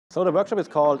So the workshop is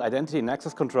called Identity and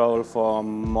Access Control for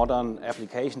Modern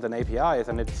Applications and APIs,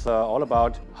 and it's all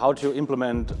about how to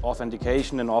implement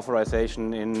authentication and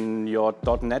authorization in your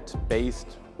 .NET-based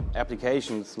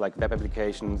applications like web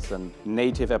applications and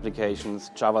native applications,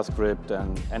 JavaScript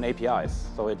and APIs.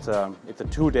 So it's a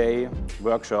 2-day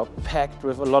workshop packed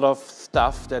with a lot of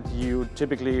stuff that you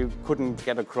typically couldn't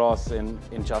get across in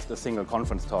just a single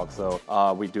conference talk. So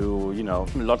we do,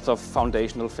 lots of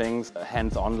foundational things,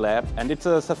 hands-on lab, and it's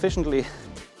a sufficiently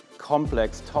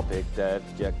complex topic that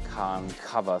you can't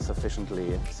cover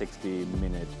sufficiently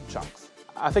 60-minute chunks.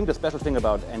 I think the special thing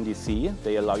about NDC,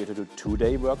 they allow you to do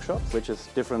 2-day workshops, which is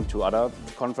different to other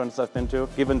conferences I've been to.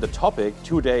 Given the topic,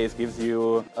 2 days gives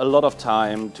you a lot of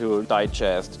time to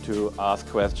digest, to ask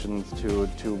questions,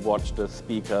 to watch the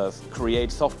speakers,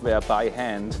 create software by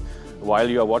hand while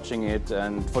you are watching it,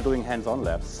 and for doing hands-on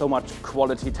labs. So much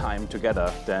quality time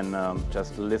together than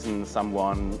just listen to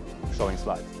someone showing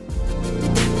slides.